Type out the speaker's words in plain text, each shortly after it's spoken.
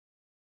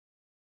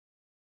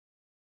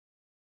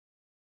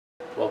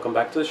Welcome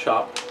back to the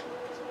shop.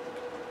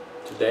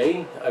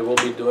 Today I will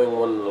be doing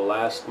one of the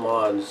last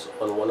mods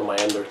on one of my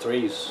Ender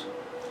 3s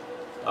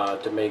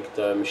to make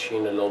the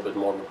machine a little bit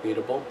more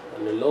repeatable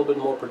and a little bit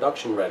more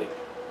production ready.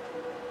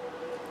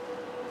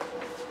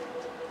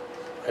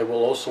 I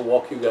will also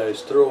walk you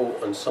guys through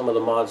on some of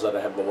the mods that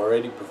I have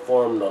already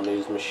performed on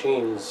these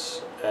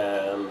machines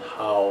and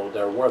how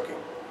they're working.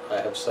 I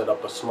have set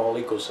up a small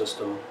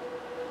ecosystem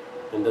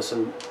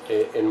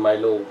in my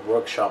little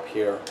workshop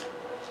here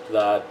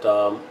that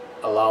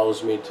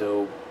allows me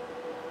to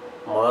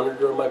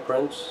monitor my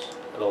prints.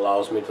 It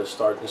allows me to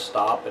start and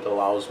stop. It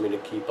allows me to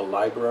keep a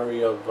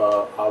library of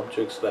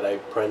objects that I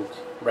print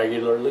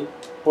regularly.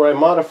 Before I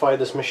modify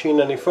this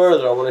machine any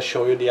further, I want to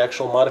show you the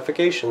actual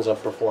modifications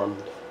I've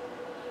performed.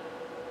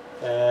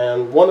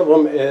 And one of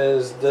them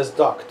is this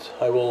duct.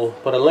 I will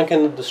put a link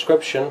in the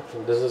description.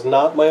 This is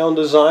not my own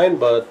design,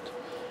 but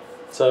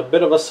it's a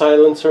bit of a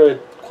silencer.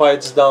 It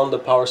quiets down the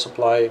power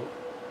supply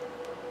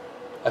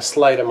a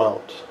slight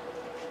amount.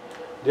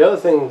 The other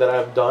thing that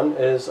I've done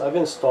is I've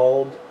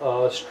installed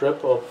a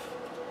strip of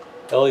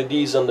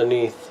LEDs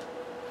underneath.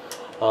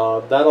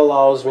 That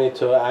allows me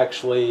to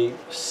actually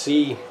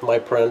see my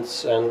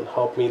prints and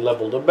help me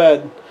level the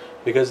bed,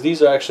 because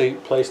these are actually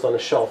placed on a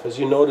shelf. As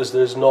you notice,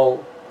 there's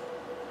no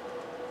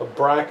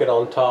bracket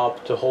on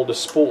top to hold a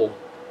spool,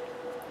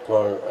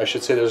 or I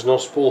should say there's no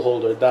spool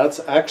holder. That's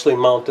actually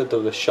mounted to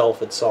the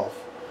shelf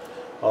itself.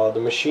 The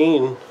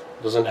machine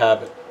doesn't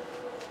have it.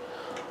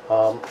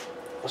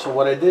 So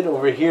what I did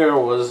over here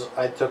was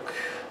I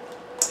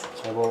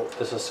will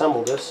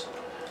disassemble this.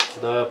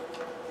 The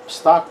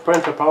stock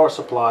printer power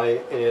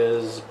supply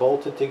is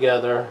bolted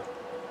together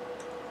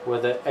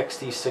with an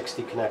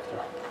XT60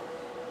 connector,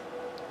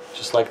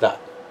 just like that.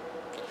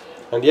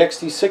 And the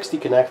XT60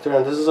 connector,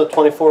 and this is a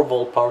 24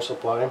 volt power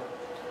supply,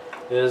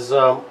 is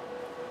a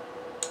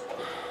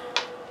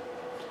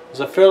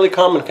fairly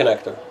common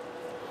connector.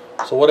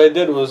 So what I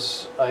did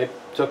was I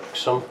took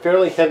some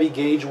fairly heavy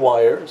gauge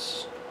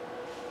wires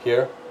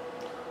here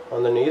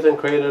underneath and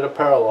created a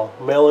parallel,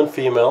 male and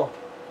female.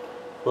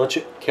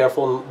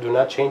 Careful, do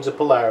not change the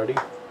polarity.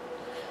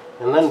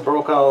 And then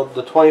broke out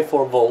the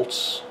 24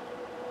 volts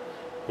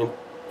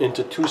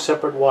into two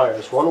separate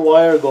wires. One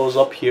wire goes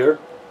up here,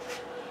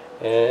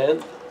 and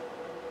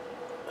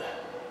you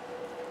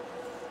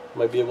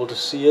might be able to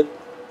see it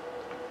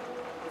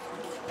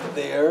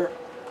there.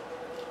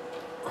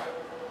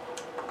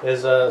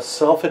 Is a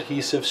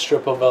self-adhesive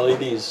strip of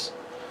LEDs.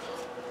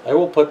 I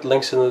will put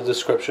links in the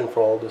description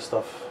for all this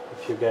stuff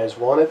if you guys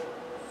want it.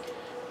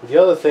 The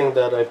other thing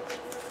that I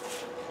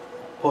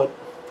put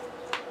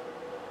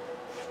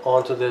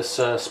onto this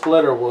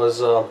splitter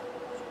was a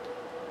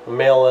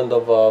male end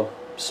of a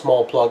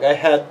small plug. I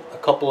had a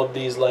couple of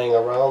these laying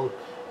around.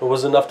 It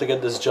was enough to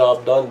get this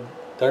job done.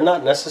 They're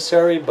not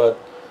necessary, but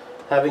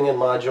having it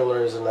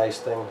modular is a nice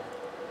thing.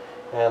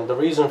 And the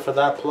reason for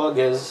that plug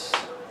is,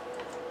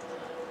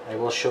 I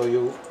will show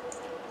you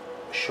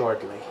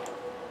shortly.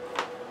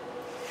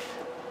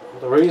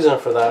 The reason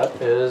for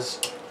that is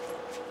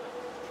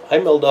I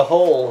milled a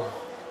hole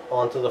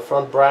onto the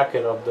front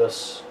bracket of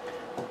this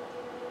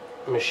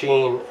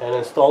machine and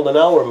installed an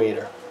hour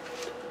meter,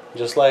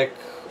 just like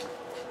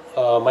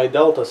my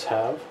Deltas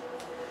have.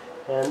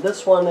 And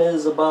this one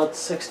is about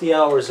 60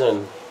 hours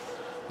in.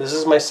 This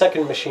is my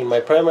second machine. My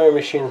primary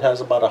machine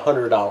has about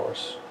 100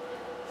 hours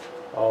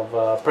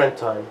of print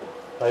time.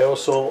 I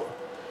also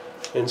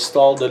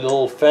installed a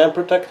little fan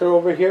protector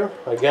over here.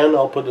 Again,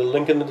 I'll put a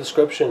link in the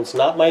description. It's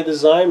not my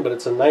design, but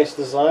it's a nice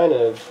design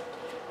and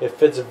it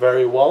fits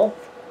very well.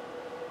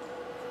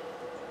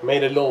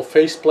 Made a little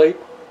faceplate.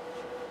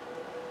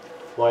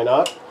 Why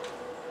not?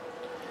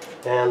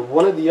 And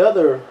one of the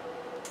other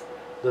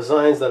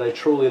designs that I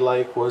truly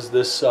like was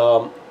this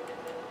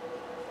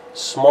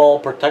small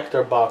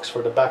protector box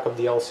for the back of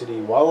the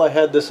LCD. While I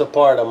had this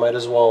apart, I might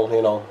as well,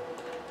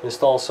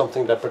 install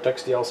something that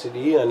protects the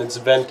LCD, and it's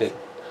vented.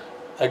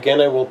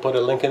 Again, I will put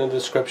a link in the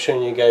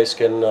description. You guys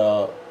can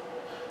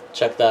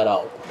check that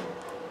out.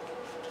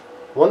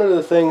 One of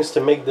the things to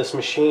make this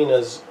machine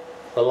as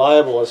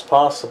reliable as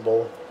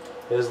possible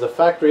is the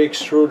factory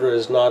extruder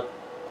is not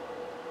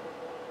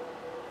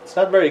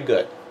very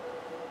good,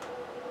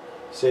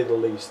 to say the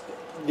least.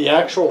 The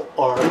actual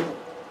arm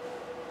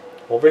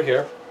over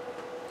here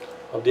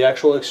of the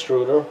actual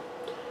extruder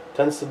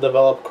tends to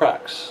develop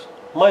cracks.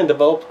 Mine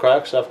developed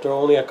cracks after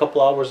only a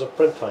couple hours of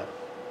print time.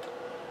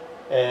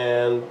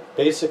 And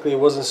basically it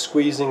wasn't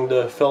squeezing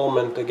the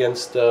filament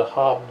against the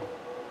hob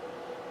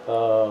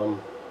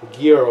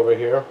gear over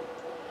here,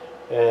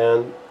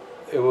 and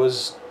it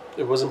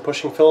wasn't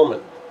pushing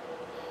filament.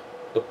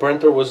 The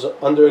printer was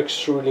under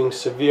extruding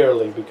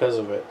severely because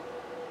of it,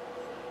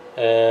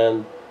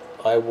 and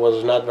I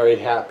was not very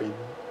happy.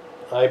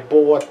 I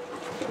bought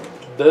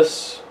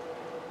this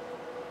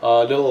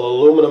little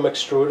aluminum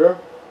extruder.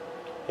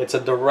 It's a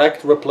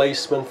direct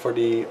replacement for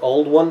the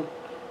old one.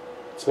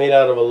 It's made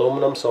out of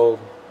aluminum, so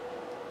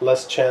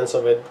less chance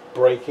of it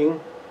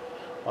breaking.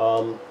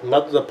 Not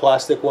that the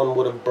plastic one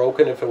would have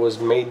broken if it was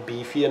made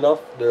beefy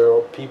enough. There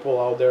are people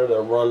out there that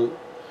run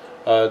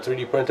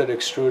 3D printed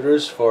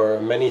extruders for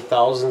many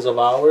thousands of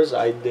hours.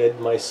 I did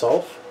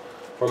myself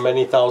for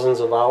many thousands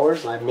of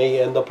hours. I may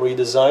end up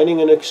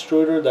redesigning an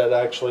extruder that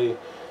actually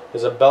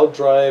is a belt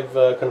drive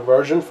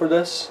conversion for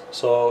this,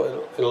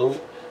 so it'll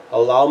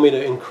allow me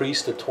to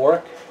increase the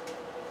torque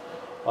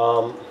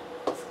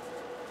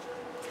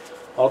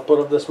output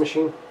of this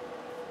machine.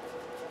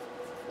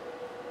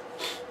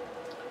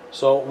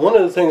 So one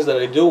of the things that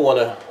I do want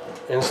to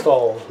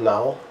install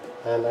now,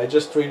 and I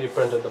just 3D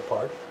printed the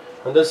part,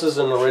 and this is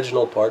an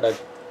original part.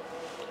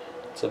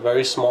 It's a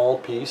very small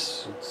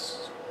piece.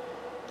 It's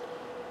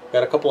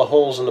got a couple of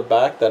holes in the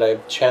back that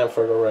I've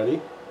chamfered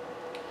already,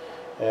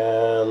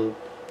 and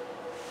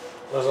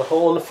there's a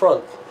hole in the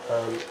front.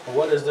 And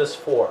what is this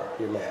for,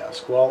 you may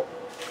ask? Well,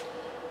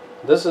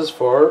 this is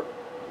for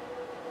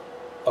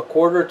a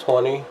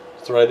 1/4-20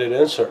 threaded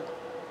insert,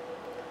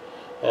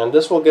 and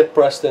this will get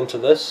pressed into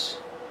this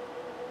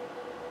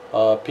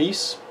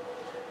piece,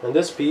 and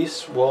this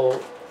piece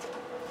will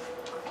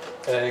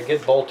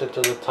get bolted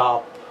to the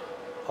top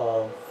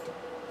of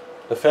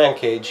the fan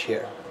cage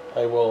here.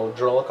 I will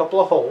drill a couple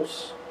of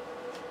holes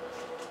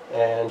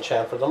and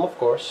chamfer them, of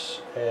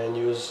course, and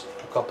use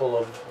a couple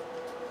of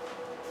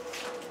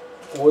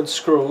wood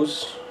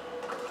screws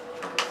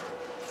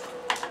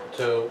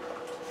to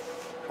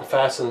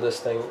fasten this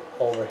thing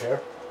over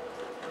here.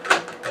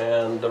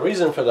 And the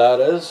reason for that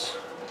is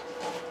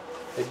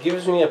it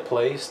gives me a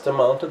place to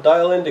mount a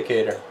dial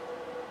indicator.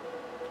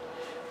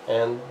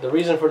 And the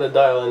reason for the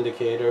dial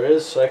indicator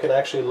is so I can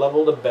actually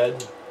level the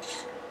bed.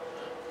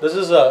 This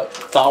is a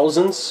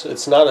thousandths,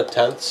 it's not a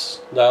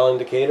tenths dial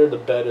indicator. The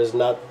bed is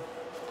not,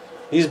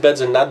 these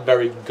beds are not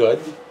very good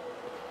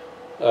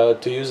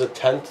to use a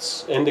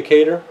tenths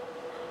indicator.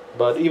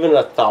 But even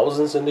a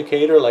thousandths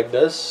indicator like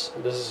this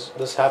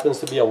happens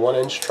to be a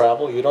 1-inch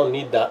travel. You don't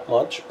need that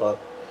much, but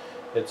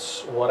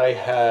it's what I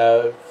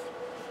have,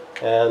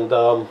 and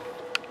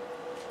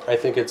I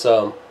think it's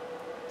a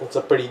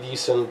pretty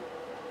decent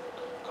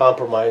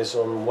compromise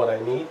on what I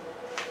need.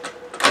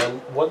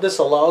 And what this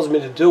allows me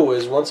to do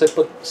is, once I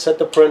set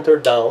the printer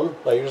down,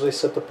 I usually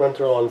set the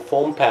printer on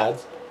foam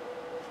pads,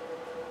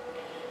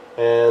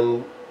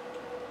 and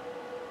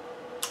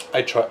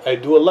I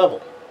do a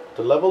level.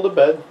 To level the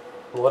bed,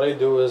 what I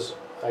do is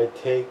I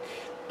take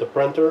the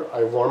printer,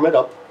 I warm it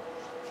up,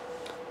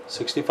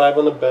 65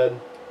 on the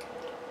bed,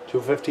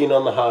 215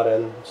 on the hot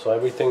end, so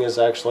everything is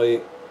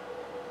actually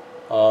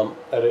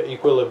at an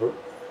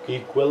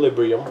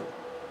equilibrium.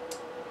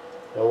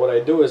 And what I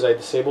do is I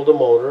disable the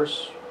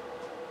motors,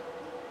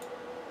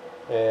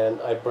 and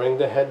I bring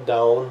the head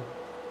down.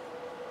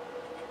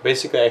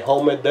 Basically I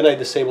home it, then I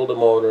disable the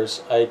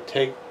motors, I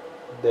take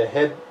the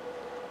head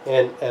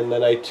in, and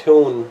then I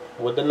tune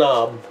with the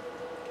knob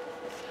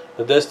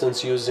the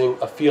distance using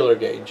a feeler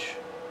gauge.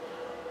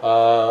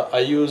 I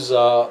use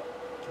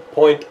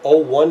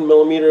 0.01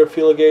 millimeter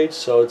feeler gauge,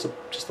 so it's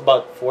just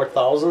about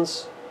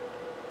 4/1000ths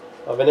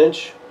of an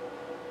inch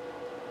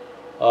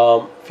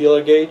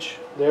feeler gauge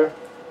there.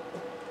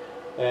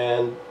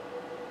 And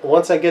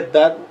once I get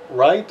that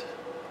right,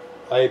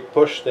 I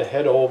push the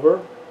head over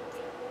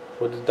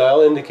with the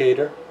dial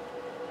indicator.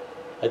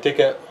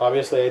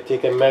 Obviously I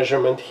take a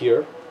measurement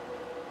here,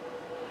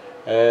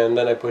 and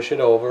then I push it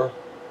over.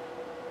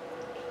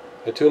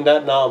 I tune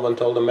that knob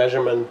until the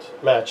measurement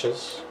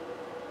matches.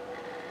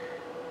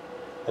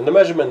 And the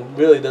measurement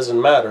really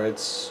doesn't matter.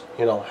 It's,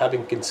 you know,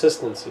 having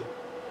consistency.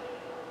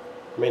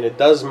 I mean, it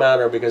does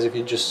matter, because if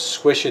you just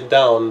squish it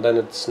down, then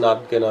it's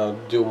not gonna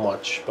do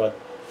much. But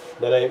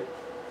then I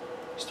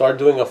start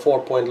doing a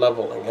 4-point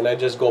leveling, and I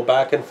just go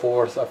back and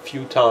forth a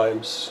few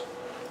times.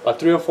 About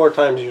 3 or 4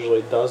 times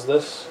usually does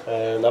this,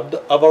 and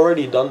I've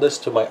already done this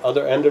to my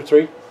other Ender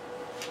 3.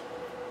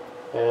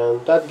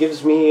 And that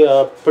gives me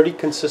a pretty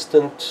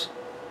consistent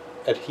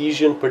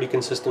adhesion, pretty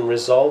consistent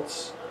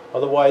results.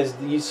 Otherwise,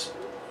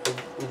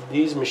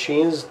 these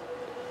machines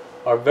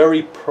are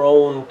very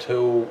prone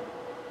to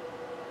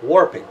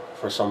warping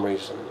for some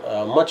reason,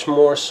 much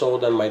more so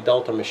than my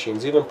Delta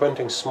machines. Even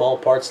printing small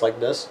parts like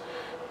this,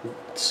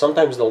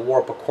 sometimes they'll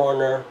warp a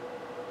corner,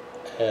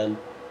 and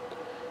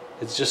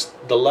it's just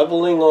the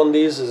leveling on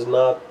these is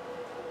not,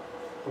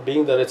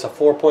 being that it's a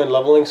 4-point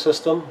leveling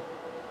system,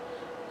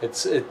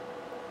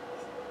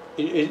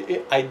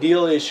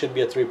 ideally it should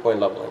be a 3-point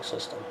leveling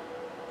system,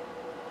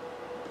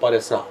 but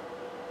it's not.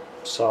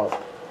 So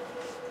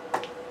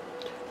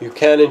you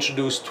can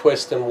introduce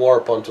twist and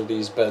warp onto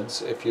these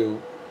beds if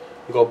you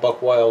go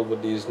buck wild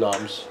with these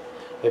knobs.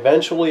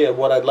 Eventually,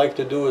 what I'd like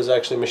to do is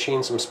actually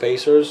machine some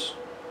spacers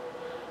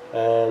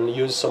and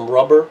use some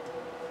rubber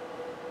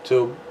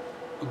to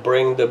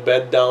bring the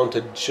bed down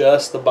to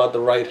just about the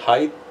right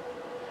height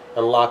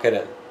and lock it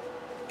in.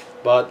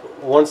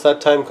 But once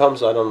that time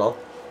comes, I don't know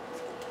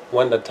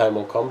when that time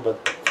will come,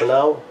 but for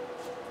now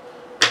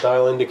the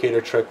dial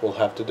indicator trick will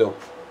have to do.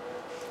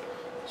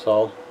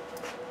 So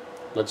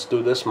let's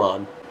do this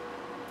mod.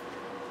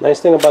 Nice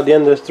thing about the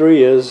Ender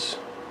 3 is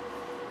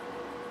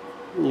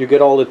you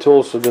get all the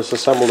tools to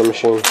disassemble the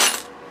machine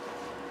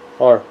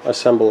or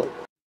assemble it.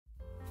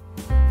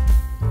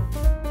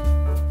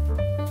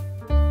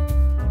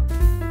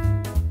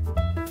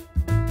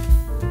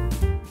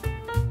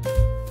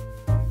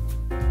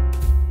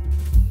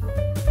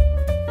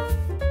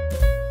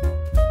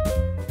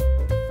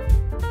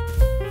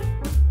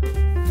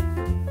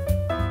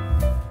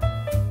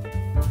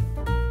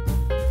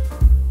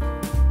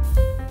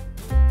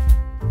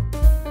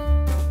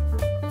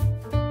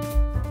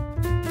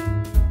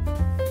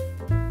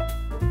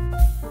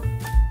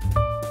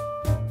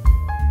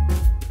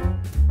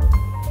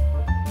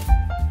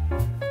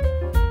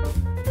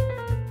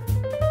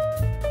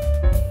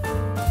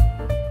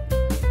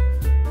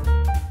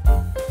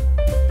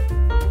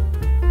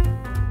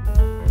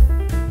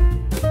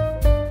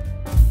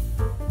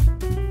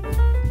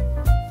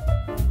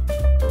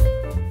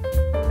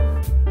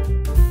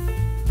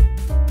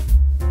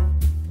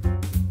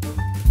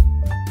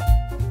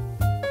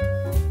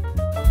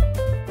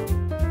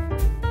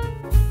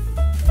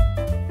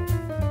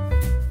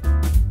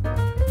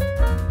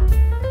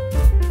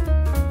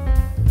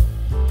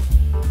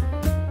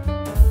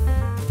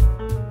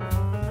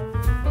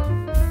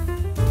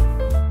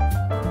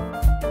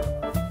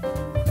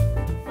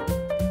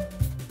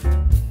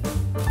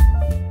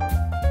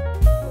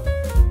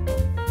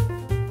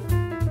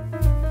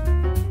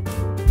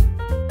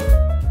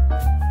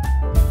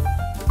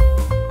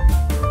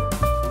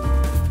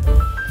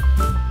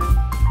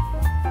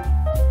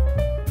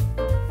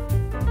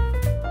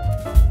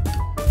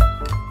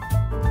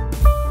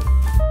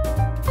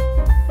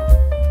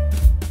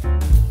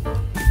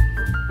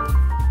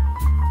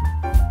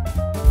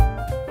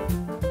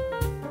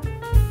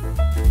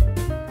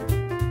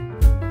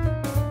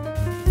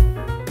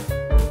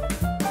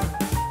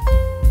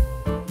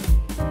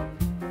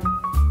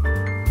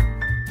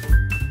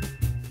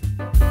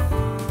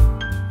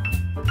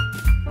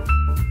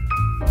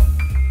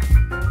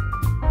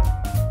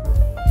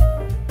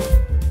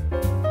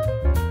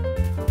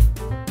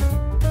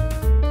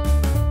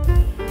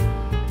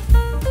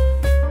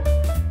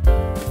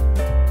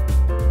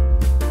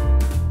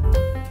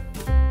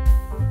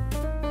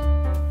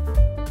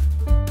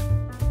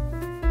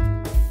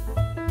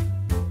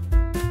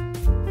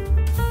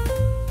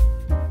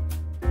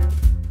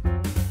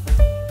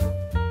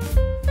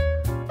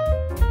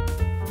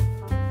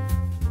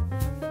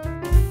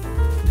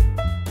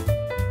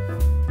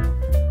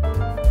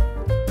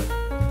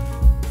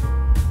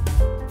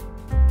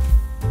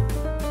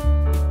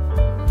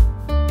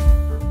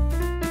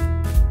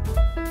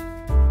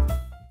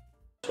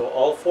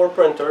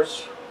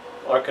 printers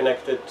are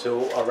connected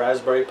to a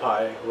Raspberry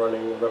Pi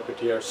running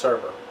Repetier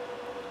server.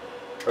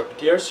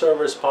 Repetier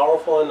server is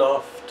powerful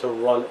enough to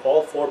run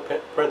all 4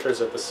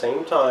 printers at the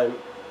same time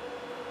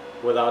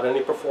without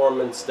any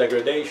performance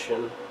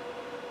degradation,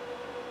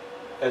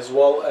 as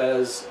well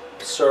as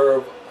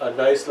serve a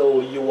nice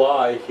little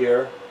UI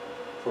here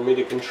for me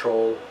to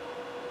control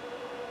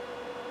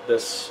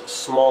this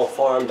small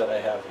farm that I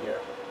have here.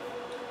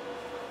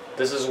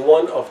 This is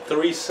one of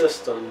 3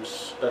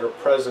 systems that are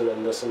present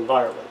in this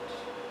environment.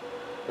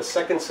 The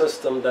second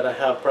system that I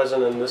have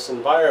present in this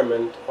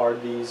environment are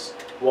these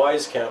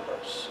Wyze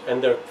cameras,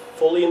 and they're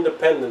fully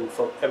independent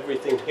from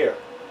everything here.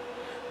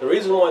 The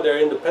reason why they're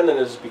independent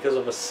is because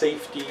of a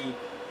safety,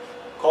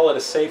 call it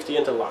a safety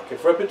interlock.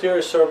 If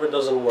Repetier server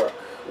doesn't work,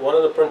 one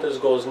of the printers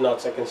goes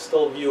nuts, I can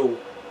still view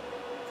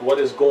what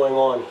is going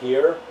on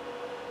here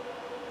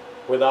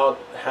without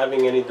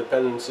having any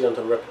dependency on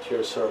the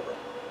Repetier server.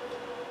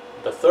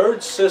 The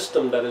third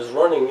system that is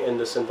running in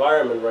this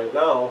environment right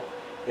now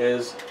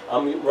is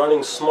I'm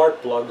running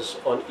smart plugs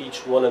on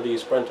each one of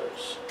these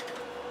printers.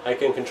 I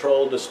can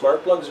control the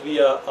smart plugs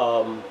via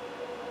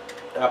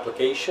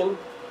application,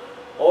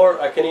 or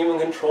I can even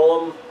control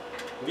them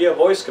via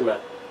voice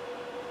command.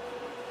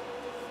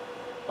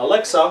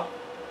 Alexa,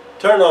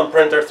 turn on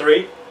printer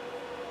 3.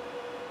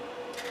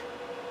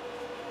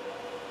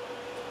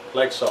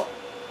 Like so.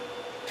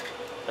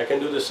 I can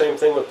do the same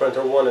thing with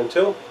printer 1 and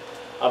 2.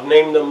 I've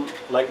named them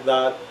like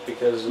that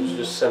because it's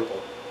just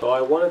simple. So I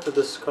wanted to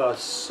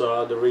discuss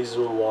the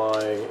reason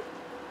why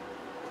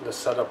the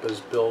setup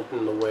is built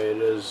in the way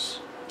it is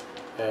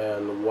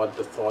and what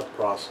the thought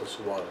process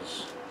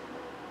was.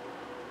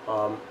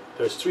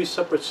 There's 3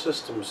 separate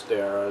systems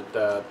there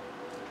that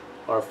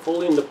are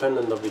fully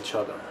independent of each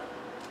other.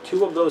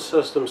 2 of those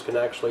systems can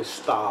actually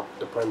stop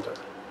the printer.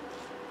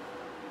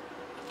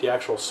 The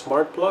actual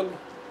smart plug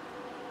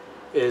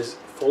is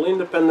fully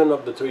independent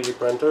of the 3D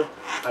printer.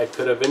 I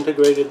could have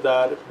integrated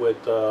that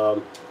with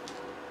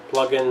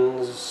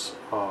plugins,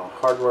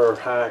 hardware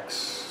hacks,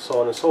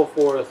 so on and so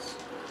forth,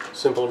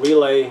 simple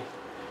relay,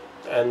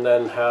 and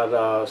then had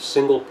a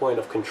single point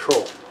of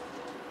control.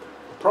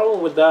 The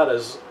problem with that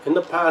is, in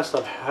the past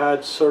I've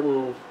had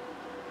certain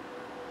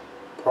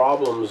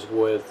problems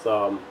with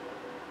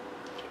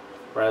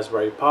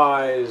Raspberry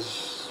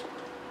Pis.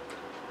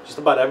 Just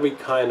about every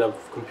kind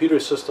of computer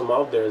system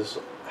out there has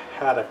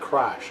had a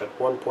crash at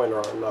one point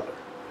or another.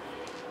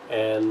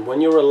 And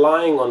when you're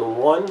relying on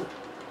one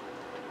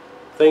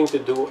thing to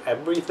do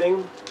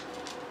everything,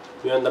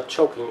 you end up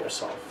choking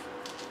yourself.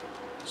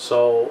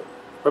 So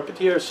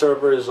Repetier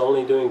server is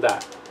only doing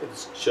that.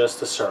 It's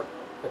just a server.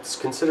 It's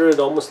considered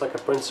almost like a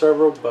print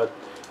server, but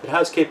it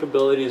has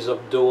capabilities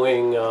of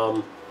doing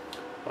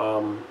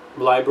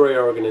library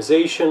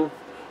organization.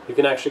 You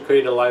can actually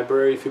create a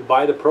library. If you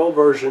buy the Pro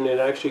version, it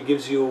actually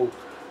gives you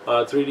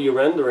 3D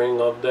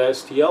rendering of the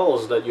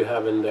STLs that you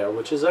have in there,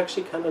 which is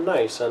actually kind of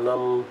nice, and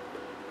I'm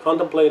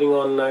contemplating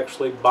on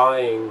actually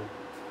buying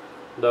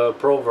the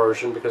Pro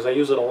version because I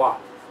use it a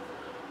lot.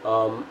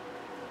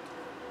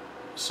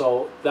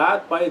 So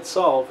that by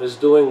itself is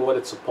doing what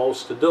it's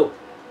supposed to do.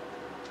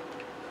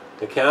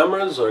 The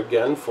cameras are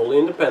again fully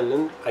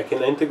independent. I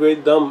can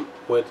integrate them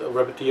with a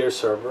Repetier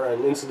server,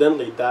 and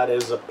incidentally that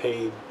is a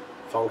paid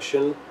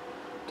function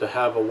to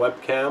have a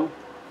webcam.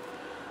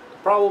 The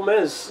problem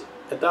is,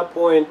 at that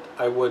point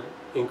I would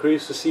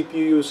increase the CPU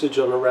usage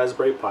on a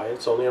Raspberry Pi.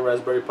 It's only a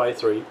Raspberry Pi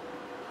 3,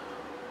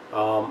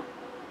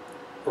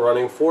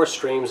 running 4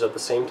 streams at the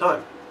same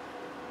time.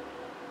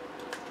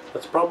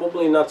 That's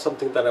probably not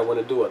something that I want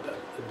to do at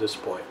this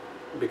point,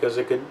 because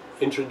it could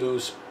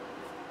introduce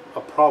a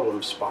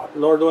problem spot,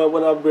 nor do I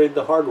want to upgrade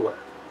the hardware.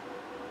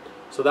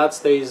 So that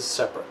stays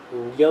separate.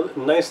 And the other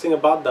nice thing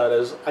about that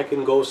is I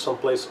can go some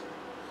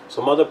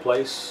other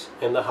place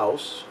in the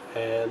house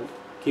and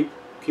keep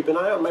an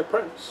eye on my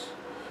prints.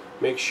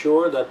 Make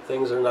sure that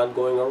things are not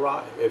going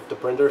awry. If the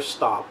printer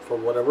stopped for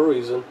whatever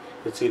reason,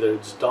 it's either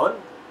it's done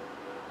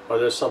or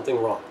there's something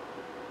wrong.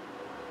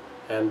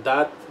 And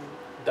that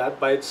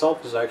by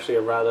itself is actually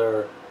a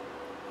rather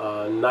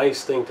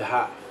nice thing to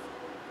have.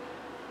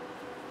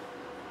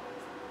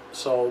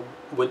 So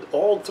with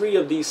all 3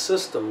 of these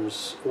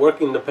systems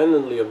working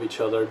independently of each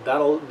other,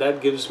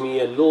 that gives me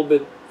a little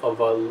bit of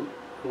a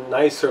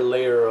nicer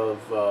layer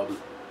of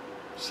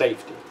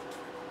safety.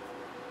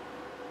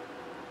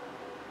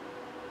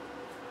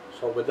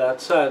 So with that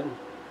said,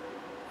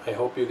 I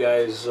hope you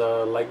guys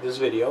like this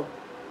video.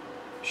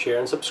 Share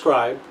and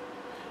subscribe.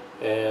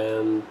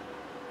 And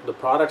the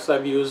products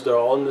I've used are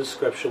all in the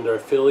description. They're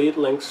affiliate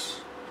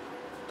links.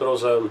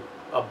 Throws a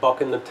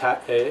buck in the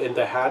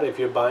hat if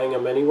you're buying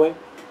them anyway.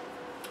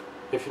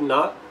 If you're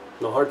not,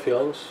 no hard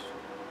feelings.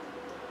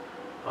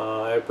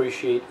 I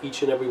appreciate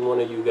each and every one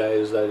of you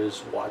guys that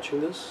is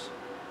watching this.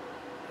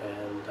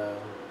 And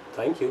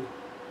thank you.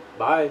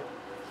 Bye.